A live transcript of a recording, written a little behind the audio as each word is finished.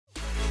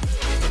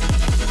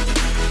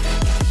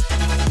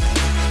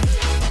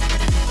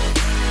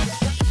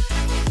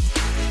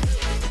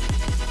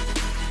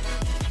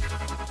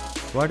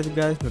What is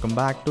guys, welcome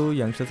back to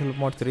youngsters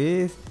mode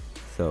series.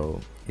 So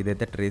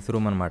ఇదైతే trace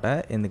room అనమాట.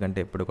 ఎందుకంటే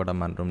ఎప్పుడు కూడా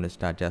మన రూమ్లో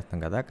స్టార్ట్ చేస్తాం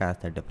కదా,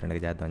 కాస్త డిఫరెంట్గా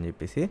చేద్దామని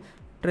చెప్పేసి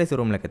ట్రేస్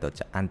రూమ్లోకి అయితే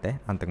వచ్చా. అంతే,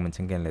 అంతకు మించి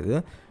ఇంకేం లేదు.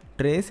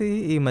 ట్రేస్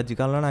ఈ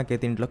మధ్యకాలంలో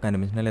నాకైతే ఇంట్లో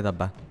కనిపించడం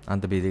లేదబ్బా,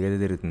 అంత బిజీగా అయితే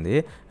తిరుగుతుంది.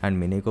 అండ్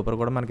మినీ కూపర్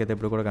కూడా మనకైతే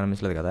ఎప్పుడు కూడా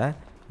కనిపించలేదు కదా.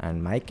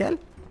 అండ్ మైకెల్,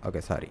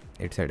 ఓకే సారీ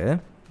ఇటు సైడ్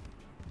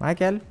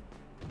మైకెల్,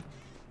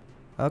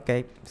 ఓకే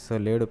సో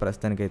లేడు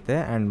ప్రస్తుతానికైతే.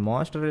 And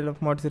master of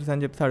mode series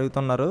అని చెప్పి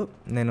అడుగుతున్నారు.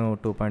 నేను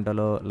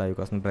 2.0లో లైవ్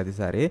కోసం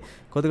ప్రతిసారి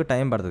కొద్దిగా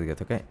టైం పడుతుంది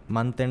కదా. ఓకే,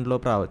 మంత్ ఎండ్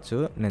లోపు రావచ్చు,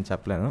 నేను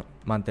చెప్పలేను,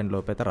 మంత్ ఎండ్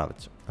లోపు అయితే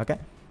రావచ్చు. ఓకే,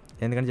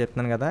 ఎందుకంటే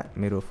చెప్తున్నాను కదా,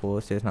 మీరు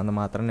ఫోర్స్ చేసినంత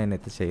మాత్రం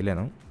నేనైతే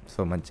చేయలేను.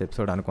 సో మంచి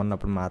ఎపిసోడ్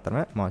అనుకున్నప్పుడు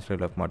మాత్రమే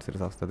మాస్టర్ ఆఫ్ మోడ్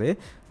సిరీస్ వస్తుంది,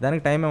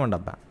 దానికి టైం ఏమండి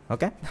అబ్బా.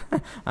 ఓకే,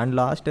 అండ్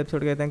లాస్ట్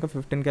ఎపిసోడ్కి అయితే ఇంకా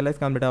 15K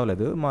లైక్స్ కంప్లీట్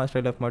అవ్వలేదు.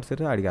 మాస్టర్ ఆఫ్ మోడ్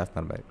సిరీస్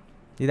అడిగేస్తున్నారు మరి,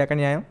 ఇది ఎక్కడ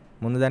న్యాయం?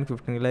 ముందు దానికి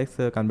 15K లైక్స్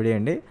కంప్లీట్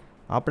చేయండి,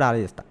 అప్పుడు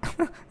ఆలోచిస్తా.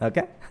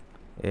 ఓకే,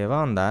 ఏవో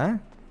ఉందా?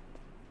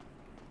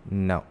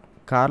 నో,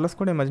 కార్లస్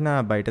కూడా ఈ మధ్యన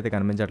బయట అయితే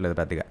కనిపించట్లేదు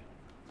పెద్దగా.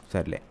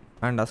 సర్లే,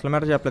 అండ్ అసలు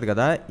మ్యాటర్ చెప్పలేదు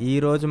కదా,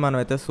 ఈరోజు మనం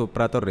అయితే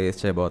సూప్రాతో రేస్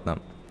చేయబోతున్నాం.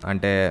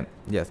 అంటే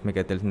ఎస్,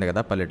 మీకైతే తెలిసిందే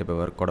కదా, పల్లెటూరు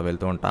వరకు కూడా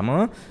వెళ్తూ ఉంటాము.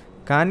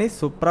 కానీ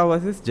సూప్రా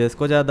వర్సెస్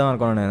జెస్కో చేద్దాం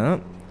అనుకున్నాను నేను.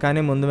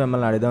 కానీ ముందు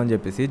మిమ్మల్ని అడుగుదామని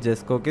చెప్పేసి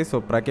జెస్కోకి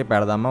సూప్రాకి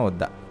పెడదామా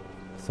వద్దా.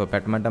 సో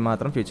పెట్టమంటే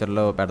మాత్రం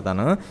ఫ్యూచర్లో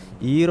పెడతాను.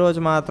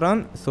 ఈరోజు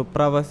మాత్రం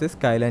సూప్రా వర్సెస్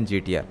స్కైలైన్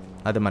జీటీఆర్,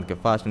 అది మనకి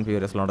ఫాస్ట్ అండ్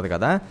ఫ్యూరియస్లో ఉంటుంది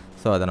కదా.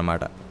 సో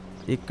అదనమాట,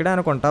 ఇక్కడే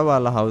అనుకుంటా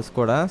వాళ్ళ హౌస్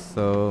కూడా.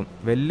 సో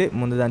వెళ్ళి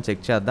ముందు దాన్ని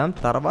చెక్ చేద్దాం,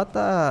 తర్వాత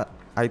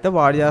అయితే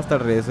వాడు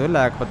చేస్తాడు రేసు,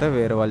 లేకపోతే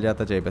వేరే వాళ్ళ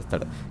చేత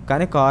చేపిస్తాడు.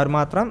 కానీ కార్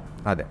మాత్రం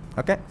అదే.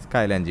 Okay,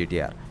 Skyline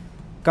GTR.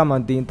 కమ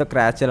దీంతో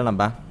క్రాష్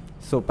చేయాలనబ్బా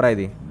సూప్రా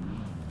ఇది.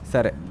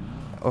 సరే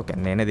ఓకే,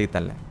 నేనే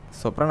దిగుతానులే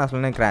సూప్రాని, అసలు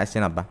నేను క్రాష్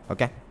చేయనబ్బా.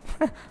 ఓకే,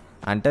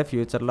 అంటే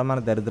ఫ్యూచర్లో మన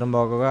దరిద్రం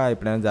బాగోగా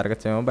ఎప్పుడైనా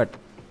జరగచ్చేమో, బట్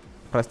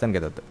ప్రస్తుతానికి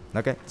ఎదొద్దు.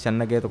 ఓకే,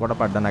 చిన్న గీత కూడా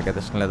పడ్డా నాకైతే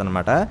ఇష్టం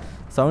లేదనమాట.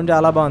 సౌండ్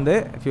చాలా బాగుంది,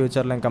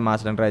 ఫ్యూచర్లో ఇంకా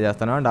మార్చడానికి ట్రై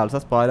చేస్తాను. అండ్ ఆల్సో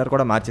స్పాయిలర్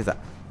కూడా మార్చేసా,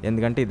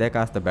 ఎందుకంటే ఇదే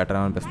కాస్త బెటర్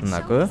అనిపిస్తుంది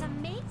నాకు.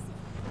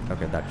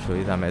 Okay, that show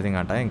is amazing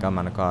అంట. ఇంకా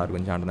మన కార్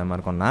గురించి అంటుందేమో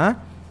అనుకున్నా.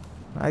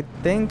 ఐ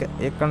థింక్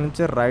ఇక్కడ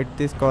నుంచి రైట్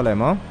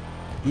తీసుకోవాలేమో.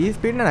 ఈ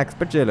స్పీడ్ నేను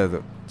ఎక్స్పెక్ట్ చేయలేదు,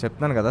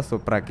 చెప్తున్నాను కదా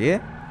సూప్రాకి.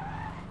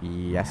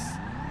 ఎస్,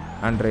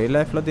 అండ్ రియల్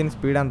లైఫ్లో దీని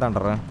స్పీడ్ ఎంత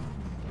అంటారు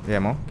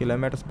ఏమో,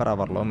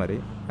 km/hలో, మరి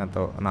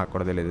ఎంతో నాకు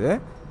కూడా తెలియదు.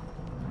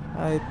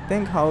 ఐ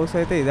థింక్ హౌస్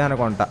అయితే ఇదే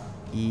అనుకుంటా.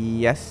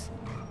 ఎస్,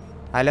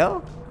 హలో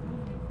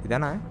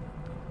ఇదేనా?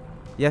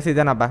 ఎస్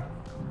ఇదేనబ్బా.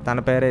 తన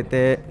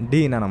పేరైతే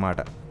డీన్ అనమాట.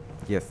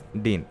 Yes,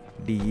 Deen,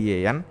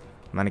 DEAN.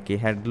 మనకి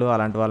హెడ్లు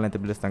అలాంటి వాళ్ళని అయితే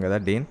పిలుస్తాం కదా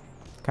డీన్,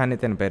 కానీ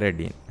తన పేరే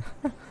డీన్.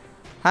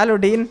 హలో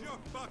డీన్.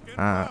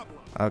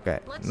 ఓకే,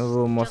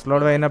 నువ్వు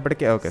ముసలోడు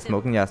అయినప్పటికీ ఓకే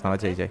స్మోకింగ్ చేస్తున్నావా?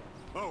 చేయి.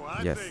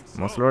 ఎస్,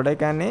 ముసలోడే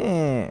కానీ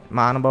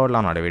మానభావుడులో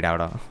ఉన్నాడు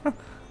వీడావడం.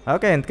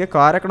 ఓకే, ఇంతకీ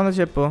కార్ ఎక్కడ ఉందో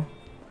చెప్పు.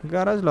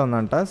 గరాజ్లో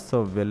ఉందంట. సో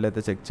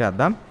వెళ్ళైతే చెక్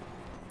చేద్దాం.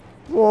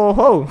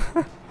 ఓహో,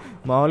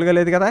 మామూలుగా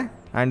లేదు కదా.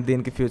 అండ్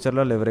దీనికి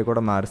ఫ్యూచర్లో లివరీ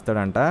కూడా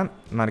మారుస్తాడంట.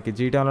 మనకి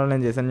జీటీఆర్లో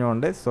నేను చేశాను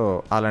చూడండి, సో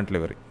అలాంటి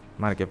లివరీ,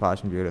 మనకి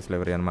ఫాస్ట్ అండ్ ఫ్యూరియస్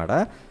లివరీ అనమాట,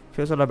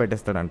 ఫ్యూచర్లో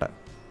పెట్టిస్తాడంట.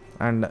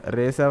 అండ్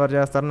రేస్ ఎవరు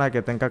చేస్తారో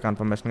నాకైతే ఇంకా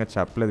కన్ఫర్మేషన్గా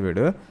చెప్పలేదు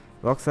వీడు.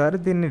 ఒకసారి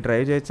దీన్ని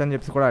డ్రైవ్ చేయొచ్చు అని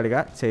చెప్పి కూడా అడిగా,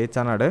 చేయొచ్చు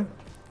అన్నాడు,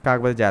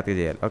 కాకపోతే జాగ్రత్తగా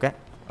చేయాలి. ఓకే,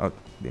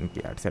 దీనికి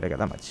అటు సైడే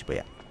కదా,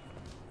 మర్చిపోయా.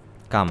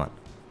 కామన్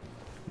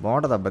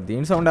బాగుంటుంది అబ్బా,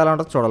 దీని సౌండ్ ఎలా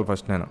ఉంటుందో చూడాలి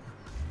ఫస్ట్ నేను.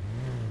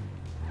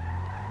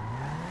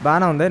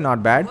 బాగానే ఉంది,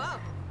 నాట్ బ్యాడ్.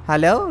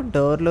 హలో,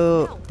 డోర్లు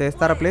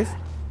తీస్తారా ప్లీజ్?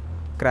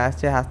 క్రాష్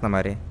చేసేస్తున్నా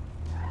మరి.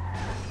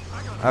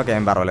 ఓకే,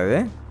 ఏం పర్వాలేదు.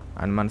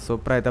 అండ్ మన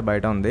సూపర్ అయితే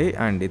బయట ఉంది,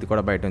 అండ్ ఇది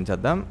కూడా బయట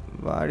ఉంచేద్దాం.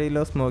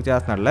 బాడీలో స్మోక్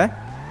చేస్తున్నాడులే,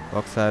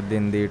 ఒకసారి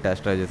దీన్ని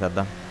టెస్ట్ డ్రైవ్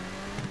చేసేద్దాం.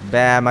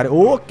 మరి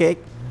ఓకే,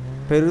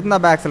 పెరుగుతుందా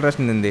బ్యాక్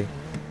యాక్సిలరేషన్ దీనిది?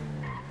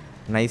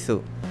 నైస్.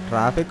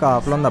 ట్రాఫిక్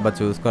ఆఫ్లో ఉంది అబ్బా,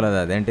 చూసుకోలేదు.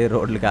 అదేంటి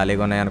రోడ్లు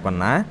ఖాళీగా ఉన్నాయి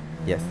అనుకున్నా.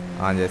 ఎస్,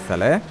 ఆన్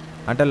చేస్తాలే.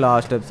 అంటే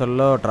లాస్ట్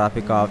ఎపిసోడ్లో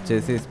ట్రాఫిక్ ఆఫ్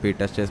చేసి స్పీడ్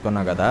టెస్ట్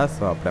చేసుకున్నాం కదా,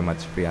 సో అప్పుడే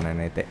మర్చిపోయాను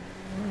నేనైతే.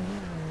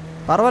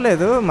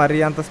 పర్వాలేదు, మరి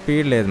అంత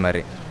స్పీడ్ లేదు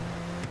మరి.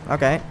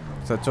 ఓకే,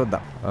 సో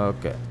చూద్దాం.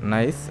 Okay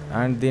nice.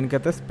 అండ్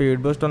దీనికైతే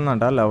స్పీడ్ బూస్ట్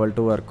ఉందంట లెవెల్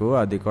 2 వరకు,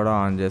 అది కూడా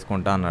ఆన్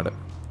చేసుకుంటా అన్నాడు.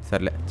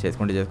 సర్లే,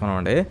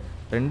 చేసుకున్నామండి.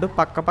 రెండు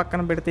పక్క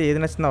పక్కన పెడితే ఏది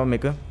నచ్చిందావు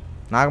మీకు?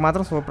 నాకు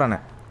మాత్రం సూపర్ అనే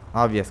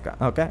ఆబ్వియస్గా.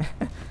 ఓకే,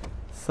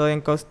 సో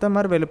ఇంకొస్తే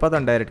మరి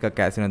వెళ్ళిపోతాం డైరెక్ట్గా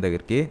క్యాసినో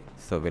దగ్గరికి.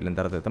 సో వెళ్ళిన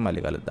తర్వాత అయితే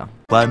మళ్ళీ కలుద్దాం.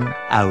 1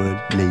 hour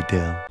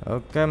later.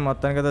 ఓకే,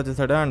 మొత్తానికి అయితే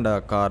వచ్చేసాడు. అండ్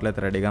కార్లో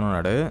అయితే రెడీగానే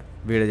ఉన్నాడు,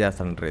 వీడియో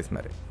చేస్తాడు రేస్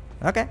మరి.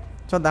 ఓకే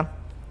చూద్దాం.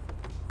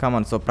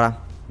 కమాన్ సూప్రా,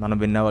 మనం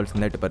విన్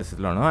అవ్వాల్సిందే ఎట్టి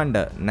పరిస్థితుల్లోనూ. అండ్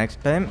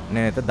నెక్స్ట్ టైం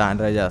నేనైతే దాన్ని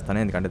ట్రై చేస్తాను,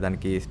 ఎందుకంటే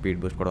దానికి స్పీడ్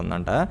బూస్ట్ కూడా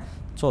ఉందంట.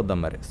 చూద్దాం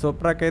మరి.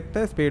 సూప్రాకి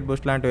అయితే స్పీడ్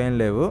బూస్ట్ లాంటివి ఏం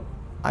లేవు,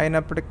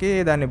 అయినప్పటికీ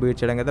దాన్ని బీట్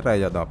చేయడానికి అయితే ట్రై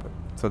చేద్దాం అప్పుడు.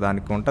 సో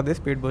దానికి ఉంటుంది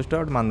స్పీడ్ బూస్ట్,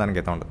 అప్పుడు మన దానికి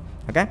అయితే ఉండదు.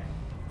 Okay,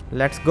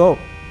 let's go.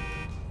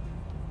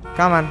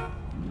 Come on.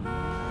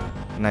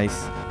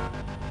 Nice.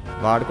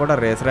 వాడు కూడా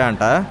రేసరే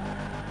అంట.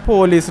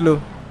 పోలీసులు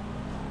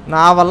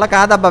నా వల్ల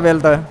కాదబ్బా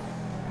వీళ్ళతో.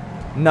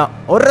 నా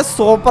ఒరే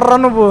సూపర్ రా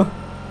నువ్వు,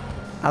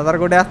 అదర్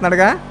కూడా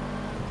వేస్తున్నాడుగా.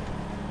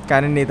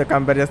 కానీ నీతో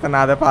కంపేర్ చేస్తే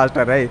నాదే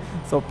ఫాస్టర్. అయ్యి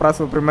సూప్రా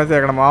సూప్రీమసీ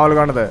ఇక్కడ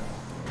మామూలుగా ఉండదు.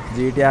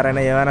 జీటీఆర్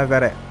అయినా ఏమైనా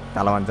సరే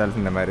తల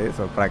వంచాల్సిందే మరి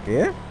సూప్రాకి.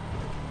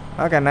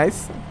 Okay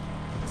nice.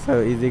 సో సో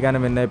ఈజీగానే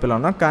విన్ అయిపోయి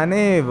ఉన్నాం,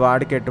 కానీ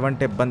వాడికి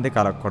ఎటువంటి ఇబ్బంది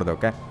కలగకూడదు.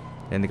 ఓకే,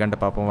 ఎందుకంటే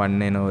పాపం వాడిని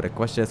నేను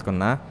రిక్వెస్ట్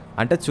చేసుకున్నా,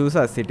 అంటే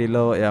చూసా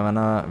సిటీలో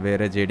ఏమైనా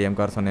వేరే జేడిఎం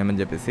కార్స్ ఉన్నాయని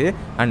చెప్పేసి,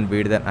 అండ్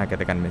వీడిదే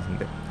నాకైతే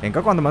కనిపించింది. ఇంకా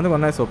కొంతమందికి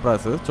ఉన్నాయి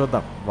సూప్రాస్,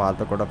 చూద్దాం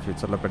వాళ్ళతో కూడా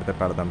ఫ్యూచర్లో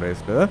పెడదాం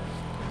రేస్లు.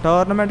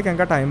 టోర్నమెంట్కి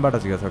ఇంకా టైం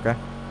పడచ్చు కదా. ఓకే,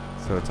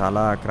 సో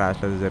చాలా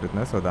క్రాష్లు అది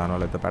జరుగుతున్నాయి, సో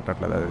దానివల్ల అయితే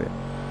పెట్టట్లేదు అది.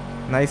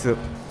 నైస్.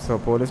 సో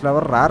పోలీసులు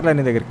ఎవరు రారులే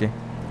నీ దగ్గరికి,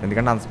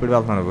 ఎందుకంటే అంత స్పీడ్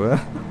వెళ్తున్నావు నువ్వు.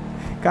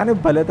 కానీ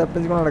భలే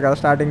తప్పించుకున్నాడు కదా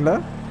స్టార్టింగ్లో,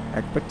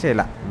 ఎక్స్పెక్ట్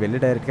చేయాల వెళ్ళి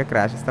డైరెక్ట్గా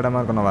క్రాష్ ఇస్తాడేమో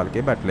అనుకున్న వాళ్ళకి,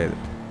 బట్ లేదు,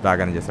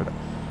 బాగానే చేశాడు.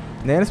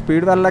 నేను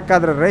స్పీడ్ వెళ్ళలేక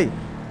కాదు రే,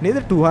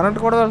 నీది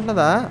 200 కూడా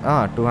వెళ్తుందా?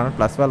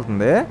 200+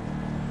 వెళ్తుంది,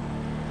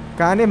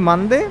 కానీ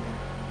మంది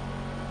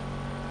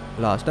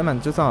లాస్ట్ టైం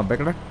ఎంత చూసాం అబ్బాయి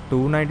ఇక్కడ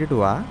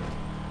 292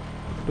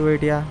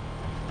 280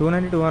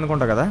 292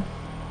 అనుకుంటా కదా.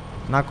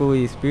 నాకు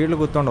ఈ స్పీడ్లు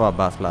గుర్తుండవు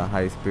అబ్బా అసలు,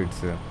 హై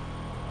స్పీడ్స్.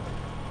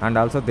 అండ్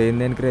ఆల్సో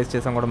దేనికి రేస్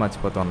చేసాం కూడా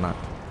మర్చిపోతున్నా.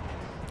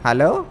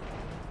 హలో,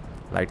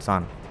 లైట్స్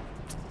ఆన్,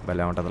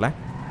 భలే ఉంటుందిలే.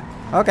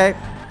 ఓకే,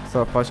 సో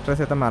ఫస్ట్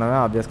రేస్ అయితే మనమే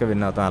ఆబ్వియస్గా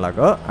విన్ అవుతాం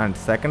అలాగో. అండ్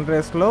సెకండ్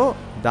రేస్లో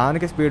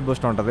దానికి స్పీడ్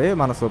బూస్ట్ ఉంటుంది,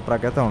 మన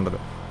సూప్రాకి అయితే ఉండదు,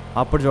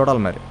 అప్పుడు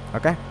చూడాలి మరి.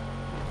 ఓకే,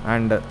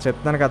 అండ్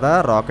చెప్తాను కదా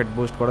రాకెట్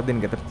బూస్ట్ కూడా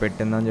దీనికైతే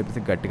పెట్టిందని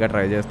చెప్పేసి గట్టిగా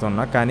ట్రై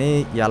చేస్తున్నా, కానీ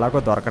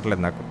ఎలాగో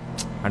దొరకట్లేదు నాకు.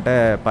 అంటే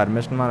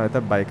పర్మిషన్ మనం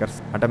అయితే బైకర్స్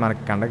అంటే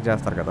మనకి కండక్ట్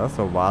చేస్తారు కదా,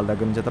 సో వాళ్ళ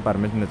దగ్గర నుంచి అయితే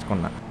పర్మిషన్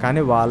తెచ్చుకున్నా,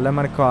 కానీ వాళ్ళే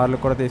మనకి కార్లు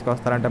కూడా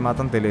తీసుకొస్తారంటే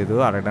మాత్రం తెలియదు,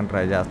 అడగడానికి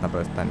ట్రై చేస్తున్నా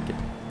ప్రస్తుతానికి.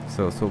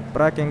 సో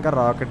సూప్రాకి ఇంకా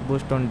రాకెట్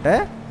బూస్ట్ ఉంటే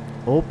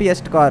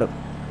ఓపీఎస్ట్ కారు,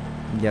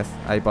 ఎస్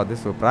అయిపోద్ది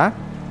సూప్రా.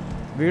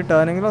 వీడు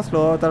టర్నింగ్లో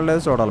స్లో అవుతాడు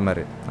లేదు చూడాలి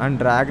మరి. అండ్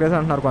డ్రాగ్ రేస్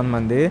అంటున్నారు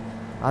కొంతమంది,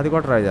 అది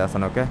కూడా ట్రై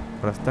చేస్తాను. ఓకే,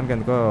 ప్రస్తుతానికి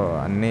ఎందుకో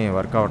అన్నీ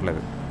వర్క్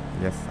అవ్వట్లేదు.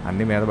 ఎస్,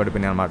 అన్నీ మీద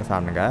పడిపోయినాయి అనమాట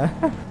సడన్గా.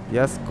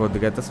 ఎస్,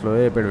 కొద్దిగా అయితే స్లో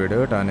అయిపోయాడు వీడు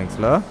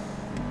టర్నింగ్స్లో.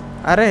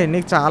 అరే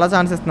నీకు చాలా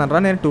ఛాన్స్ ఇస్తున్నారా,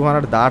 నేను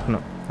 200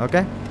 దాటను.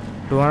 ఓకే,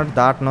 200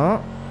 దాటను,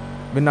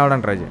 విన్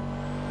అవ్వడానికి ట్రై చేయి.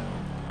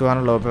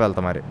 200 లోపే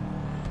వెళ్తా మరి.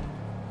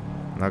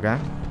 ఓకే,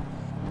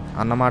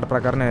 అన్నమాట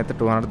ప్రకారం నేనైతే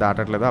 200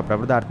 దాటట్లేదు,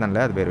 అప్పుడప్పుడు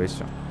దాటుతానులే, అది వేరే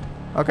విషయం.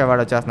 ఓకే,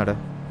 వాడు వచ్చేస్తున్నాడు.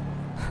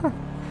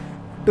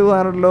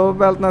 200 లోపు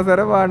వెళ్తున్నా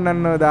సరే వాడు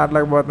నన్ను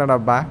దాటలేకపోతున్నాడు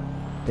అబ్బా.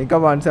 ఇంకా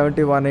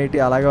 170 180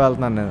 అలాగే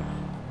వెళ్తున్నాను నేను.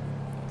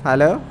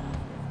 హలో,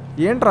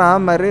 ఏంట్రా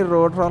మరి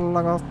రోడ్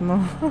రోల్లాగా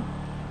వస్తున్నావు?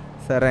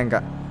 సరే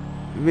ఇంకా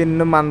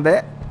విన్ను మందే.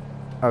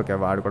 ఓకే,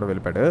 వాడు కూడా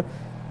వెళ్ళిపోయాడు.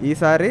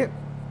 ఈసారి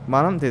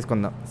మనం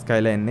తీసుకుందాం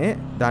స్కైలైన్ని,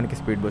 దానికి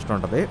స్పీడ్ బూస్ట్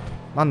ఉంటుంది,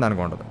 మన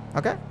దానికి ఉంటుంది.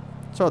 ఓకే,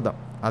 చూద్దాం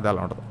అది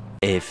ఎలా ఉంటుంది.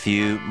 A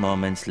few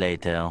moments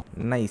later.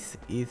 Nice.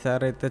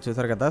 ఈసారి అయితే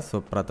చూసారు కదా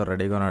సూప్రాతో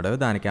రెడీగా ఉన్నాడు.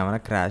 దానికి ఏమైనా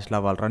క్రాష్లు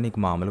అవ్వాలరా, నీకు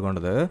మామూలుగా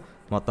ఉండదు,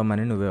 మొత్తం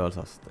మనీ నువ్వే ఇవ్వాల్సి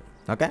వస్తుంది.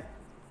 ఓకే,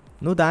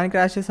 నువ్వు దాన్ని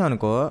క్రాష్ చేసావు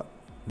అనుకో,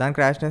 దాన్ని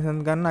క్రాష్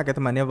చేసేందుకు కానీ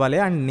నాకైతే మనీ ఇవ్వాలి,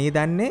 అండ్ నీ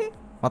దాన్ని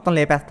మొత్తం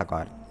లేపేస్తా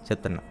కార్,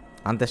 చెప్తున్నా,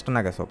 అంత ఇష్టం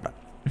నాకు supra.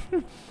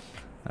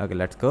 Okay,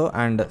 let's go.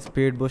 And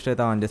speed Boost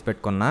అయితే ఆన్ చేసి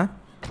పెట్టుకున్నా.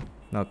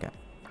 ఓకే,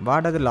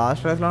 వాడు అది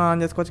లాస్ట్ రేస్లో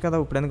ఆన్ చేసుకోవచ్చు కదా,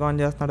 ఇప్పుడు ఎందుకు ఆన్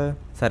చేస్తున్నాడు?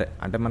 సరే,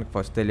 అంటే మనకు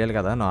ఫస్ట్ తెలియాలి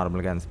కదా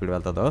నార్మల్గా ఎంత స్పీడ్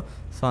వెళ్తుందో,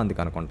 సో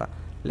అందుకు అనుకుంటా.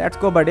 Let's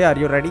go body, are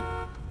you ready?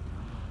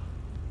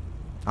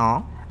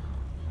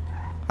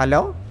 Hello,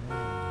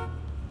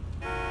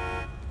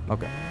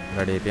 okay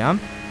ready అయిపోయాం.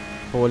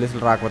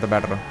 పోలీసులు రాకపోతే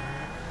బెటరు.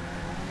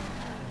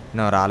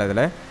 నువ్వు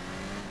రాలేదులే.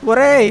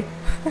 ఒరేయ్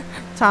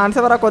ఛాన్స్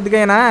ఎవరా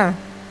కొద్దిగైనా,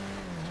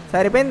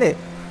 సరిపోయింది.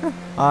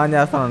 ఆన్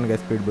చేస్తాను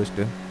స్పీడ్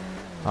బూస్ట్,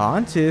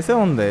 ఆన్ చేసే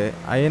ఉంది,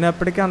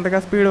 అయినప్పటికీ అంతగా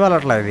స్పీడ్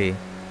వెళ్ళట్లేదు. ఇది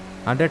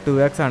అంటే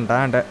 2x అంట,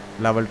 అంటే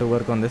level 2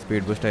 వరకు ఉంది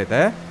స్పీడ్ బూస్ట్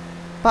అయితే.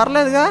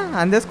 పర్లేదుగా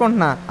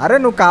అందేసుకుంటున్నా. అరే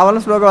నువ్వు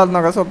కావాలని స్లోగా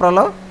వెళ్తున్నావు కదా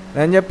సూప్రాలో,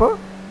 నేను చెప్పు.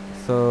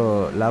 సో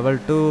level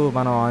 2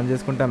 మనం ఆన్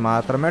చేసుకుంటే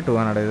మాత్రమే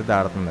 200 అయితే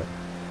దాడుతుంది.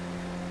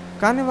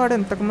 కానీ వాడు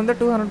ఇంతకుముందే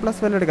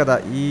 200+ వెళ్ళాడు కదా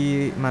ఈ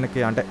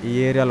మనకి అంటే ఈ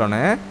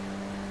ఏరియాలోనే.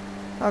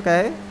 ఓకే,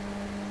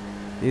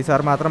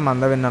 ఈసారి మాత్రం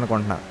మంద విన్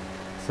అనుకుంటున్నా,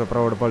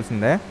 సూప్రా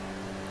ఓడిపోవాల్సిందే.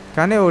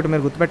 కానీ ఒకటి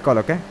మీరు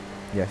గుర్తుపెట్టుకోవాలి. ఓకే,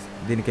 ఎస్,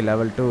 దీనికి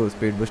level 2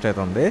 స్పీడ్ బూస్ట్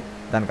అయితే ఉంది,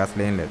 దానికి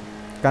అసలు ఏం లేదు.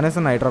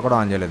 కనీసం నైట్రో కూడా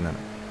ఆన్ చేయలేదు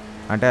నేను,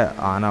 అంటే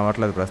ఆన్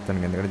అవ్వట్లేదు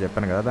ప్రస్తుతానికి, ఎందుకంటే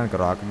చెప్పాను కదా దానికి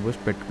రాకెట్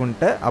బూస్ట్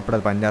పెట్టుకుంటే అప్పుడు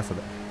అది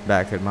పనిచేస్తుంది.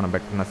 బ్యాక్ సైడ్ మనం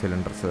పెట్టుకున్న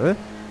సిలిండర్స్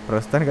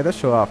ప్రస్తుతానికి అయితే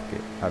షో ఆఫ్కి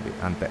అవి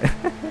అంతే.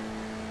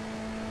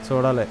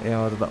 చూడాలి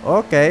ఏమవుతుందో.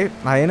 ఓకే,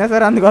 అయినా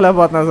సరే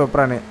అందుకోలేకపోతున్నాను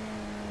సూప్రాని.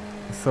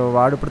 సో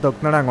వాడు ఇప్పుడు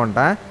తొక్కుతున్నాడు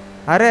అనుకుంటా.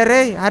 అరే అరే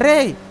అరే,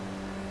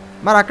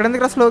 మరి అక్కడ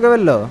ఎందుకు స్లోగా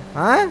వెళ్ళు,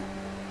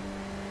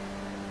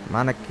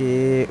 మనకి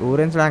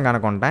ఊరించడానికి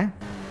అనుకుంటా.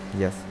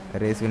 ఎస్,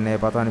 రేస్ విన్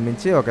అయిపోతాం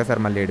అనిపించి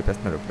ఒకేసారి మళ్ళీ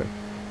ఏడిపిస్తున్నాడు ఇప్పుడు.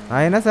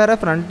 అయినా సరే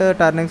ఫ్రంట్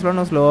టర్నింగ్స్లో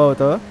నువ్వు స్లో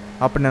అవుతావు,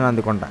 అప్పుడు నేను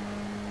అందుకుంటా.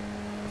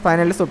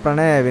 ఫైనల్లీ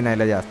సూప్రానే విన్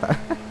అయ్యేలా చేస్తా.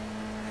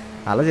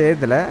 అలా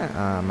చేయొద్దులే,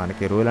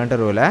 మనకి రూల్ అంటే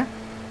రూలే.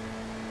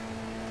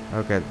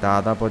 ఓకే,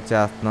 దాదాపు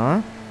వచ్చేస్తున్నాం.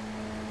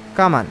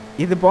 కామన్,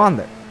 ఇది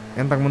బాగుంది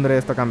ఇంతకుముందు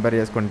రేస్తో కంపేర్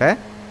చేసుకుంటే,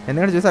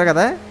 ఎందుకంటే చూసారు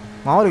కదా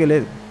మామూలుగా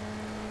లేదు.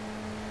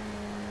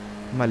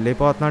 మళ్ళీ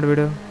పోతున్నాడు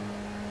వీడు,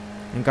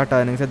 ఇంకా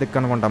టర్నింగ్సే దిక్కు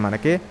అనుకుంటా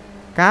మనకి.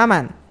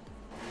 కామన్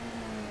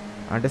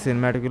అంటే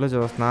సినిమాటిక్లో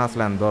చూస్తున్నా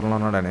అసలు ఎంత దూరంలో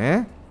ఉన్నాడని.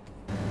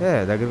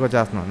 దగ్గరికి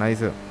వచ్చేస్తున్నాం.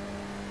 నైస్.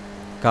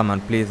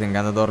 కామన్ ప్లీజ్,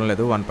 ఇంకెంత దూరం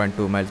లేదు,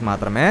 1.2 మైల్స్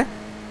మాత్రమే.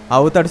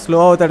 అవుతాడు, స్లో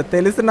అవుతాడు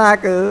తెలుసు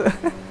నాకు.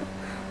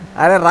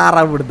 అరే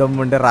రారా, ఇప్పుడు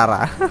దమ్ముంటే రారా.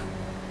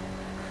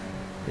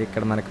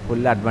 ఇక్కడ మనకి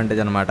ఫుల్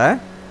అడ్వాంటేజ్ అనమాట.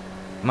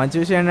 మంచి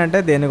విషయం ఏంటంటే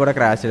దేన్ని కూడా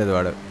క్రాష్ చేయలేదు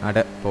వాడు.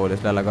 అంటే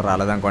పోలీసులు ఎలాగో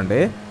రాలేదనుకోండి.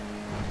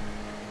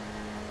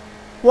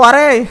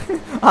 వరే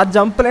ఆ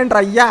జంపులేంటి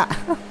అయ్యా.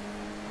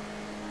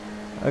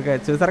 ఓకే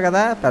చూసారు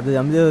కదా, పెద్ద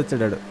జంప్ చేసి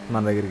వచ్చాడు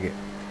మన దగ్గరికి.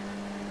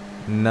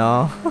 నో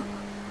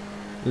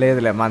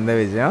లేదులే, మనదే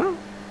విజయం.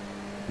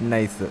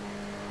 నైస్.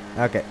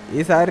 ఓకే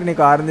ఈసారి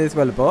నీకు ఆరుని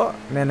తీసుకెళ్ళిపో,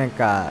 నేను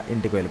ఇంకా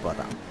ఇంటికి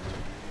వెళ్ళిపోతా.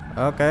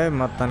 ఓకే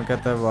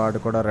మొత్తానికైతే వాడు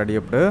కూడా రెడీ.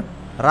 ఇప్పుడు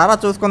రారా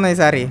చూసుకుందాం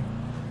ఈసారి.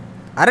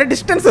 అరే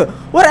డిస్టెన్స్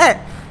ఒరే,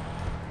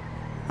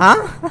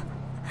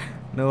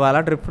 నువ్వు అలా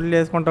ట్రిప్పులు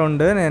చేసుకుంటూ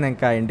ఉండు, నేను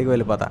ఇంకా ఇంటికి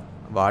వెళ్ళిపోతా.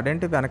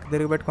 వాడేంటి వెనక్కి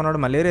తిరిగి పెట్టుకున్నాడు,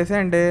 మళ్ళీ రేసే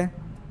అండి.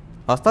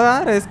 వస్తావా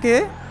రేస్కి?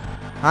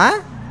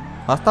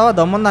 వస్తావా,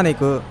 దమ్ముందా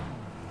నీకు?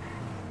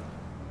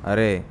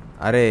 అరే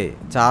అరే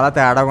చాలా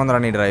తేడాగా ఉందిరా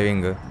నీ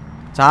డ్రైవింగ్,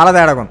 చాలా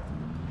తేడాగా ఉంది.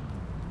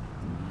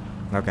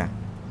 ఓకే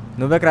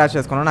నువ్వే క్రాష్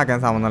చేసుకున్నావు,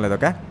 నాకేం సంబంధం లేదు.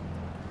 ఓకే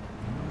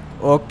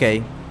ఓకే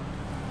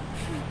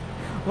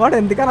వాడు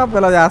ఎందుకన్నా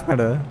పిల్ల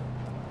చేస్తున్నాడు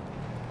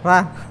రా.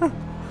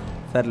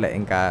 సర్లే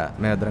ఇంకా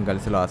మేమిద్దరం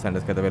కలిసి లాస్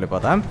ఏంజల్స్కి అయితే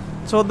వెళ్ళిపోతాం.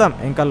 చూద్దాం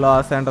ఇంకా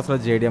లాస్ ఏంజల్స్లో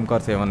JDM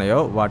కార్స్ ఏమున్నాయో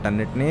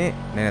వాటన్నిటిని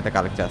నేనైతే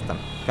కలెక్ట్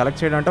చేస్తాను. కలెక్ట్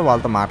చేయడం అంటే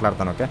వాళ్ళతో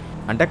మాట్లాడతాను. ఓకే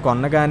అంటే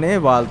కొన్నగానే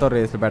వాళ్ళతో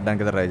రేసులు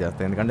పెట్టడానికి అయితే ట్రై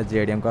చేస్తాను, ఎందుకంటే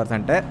JDM కార్స్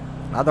అంటే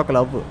అదొక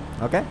లవ్.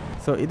 ఓకే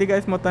సో ఇది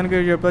గైస్ మొత్తానికి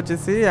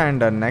చెప్పొచ్చేసి.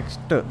 అండ్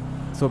నెక్స్ట్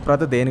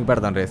సూప్రాతో దేనికి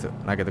పెడతాను రేసు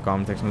నాకైతే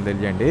కామెంట్ సెక్షన్లో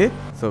తెలియజేయండి.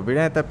 సో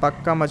వీడియో అయితే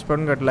పక్కా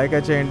మర్చిపోకుండా లైక్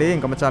చేయండి.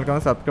 ఇంకా మా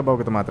ఛానల్ సబ్స్క్రైబ్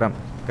అవుతుంది మాత్రం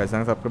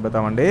ఖచ్చితంగా subscribe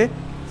అవుతామండి.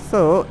 So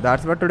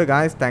that's what today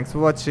guys, thanks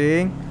for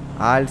watching.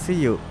 I'll see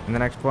you in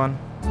the next one.